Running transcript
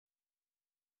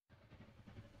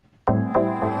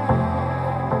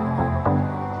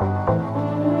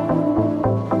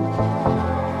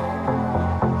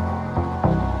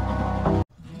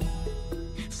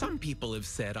people have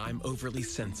said I'm overly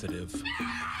sensitive.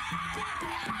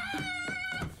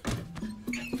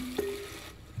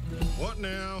 What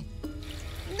now?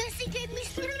 Missy gave me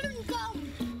chewing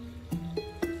gum.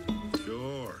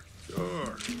 Sure.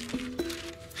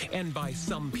 And by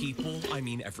some people, I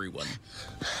mean everyone.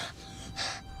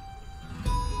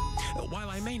 While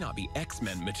I may not be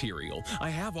X-Men material, I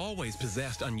have always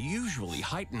possessed unusually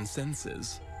heightened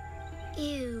senses.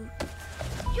 Ew.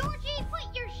 Georgie,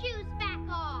 put your shoes back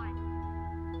on.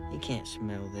 You can't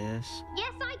smell this.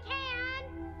 Yes, I can.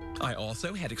 I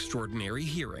also had extraordinary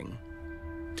hearing.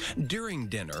 During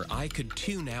dinner, I could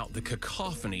tune out the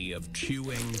cacophony of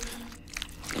chewing,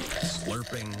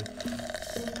 slurping,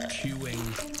 chewing,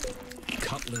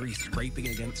 cutlery scraping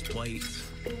against plates,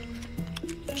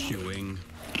 chewing,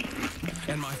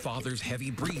 and my father's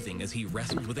heavy breathing as he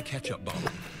wrestled with a ketchup bottle.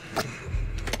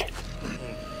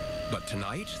 But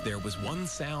tonight, there was one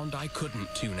sound I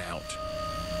couldn't tune out.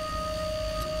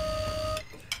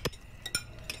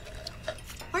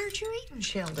 Why aren't you eating,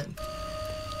 Sheldon?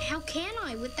 How can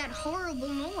I with that horrible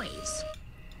noise?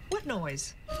 What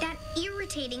noise? That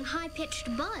irritating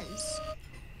high-pitched buzz.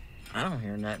 I don't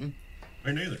hear nothing.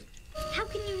 Me neither. How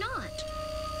can you not?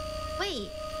 Wait,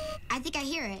 I think I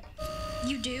hear it.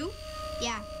 You do?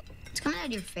 Yeah, it's coming out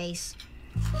of your face.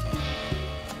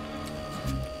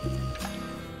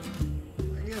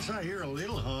 I guess I hear a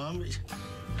little hum.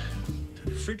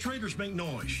 Refrigerators make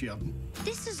noise, Sheldon.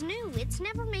 This is new. It's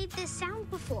never made this sound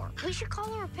before. We should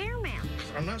call a repairman.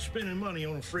 I'm not spending money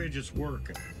on a fridge that's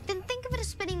working. Then think of it as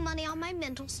spending money on my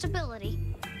mental stability.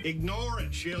 Ignore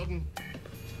it, Sheldon.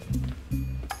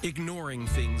 Ignoring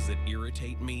things that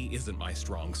irritate me isn't my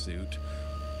strong suit.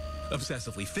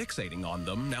 Obsessively fixating on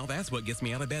them, now that's what gets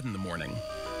me out of bed in the morning.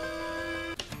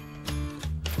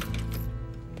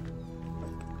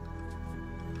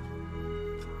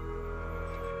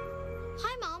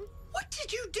 Hi, Mom. What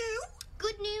did you do?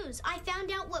 Good news. I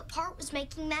found out what part was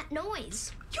making that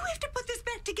noise. You have to put this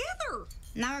back together.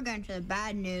 Now we're going to the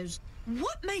bad news.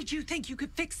 What made you think you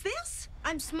could fix this?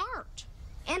 I'm smart.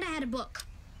 And I had a book.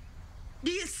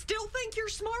 Do you still think you're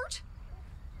smart?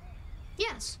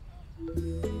 Yes.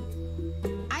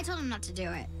 I told him not to do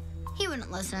it. He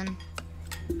wouldn't listen.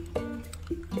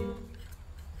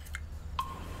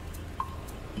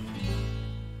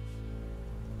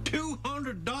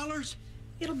 $200?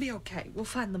 It'll be okay. We'll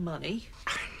find the money.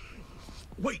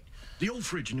 Wait, the old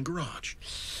fridge in the garage.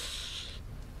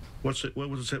 What's it? What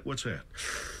was it? What's that?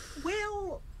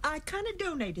 Well, I kind of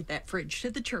donated that fridge to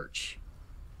the church.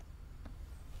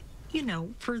 You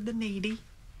know, for the needy.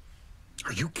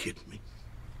 Are you kidding me?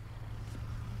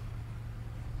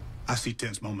 I see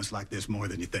tense moments like this more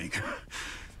than you think.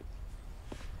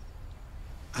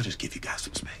 I'll just give you guys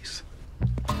some space.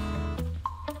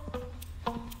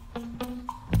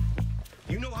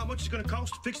 You know how much it's going to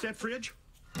cost to fix that fridge?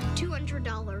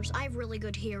 $200. I have really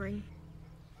good hearing.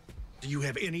 Do you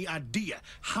have any idea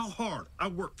how hard I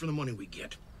work for the money we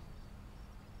get?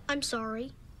 I'm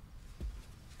sorry.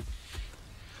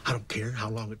 I don't care how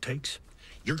long it takes.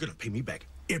 You're going to pay me back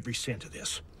every cent of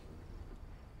this.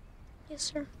 Yes,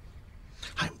 sir.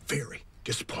 I'm very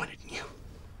disappointed in you.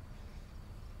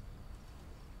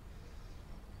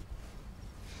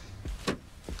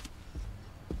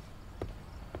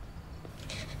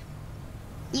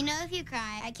 You know, if you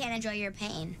cry, I can't enjoy your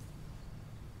pain.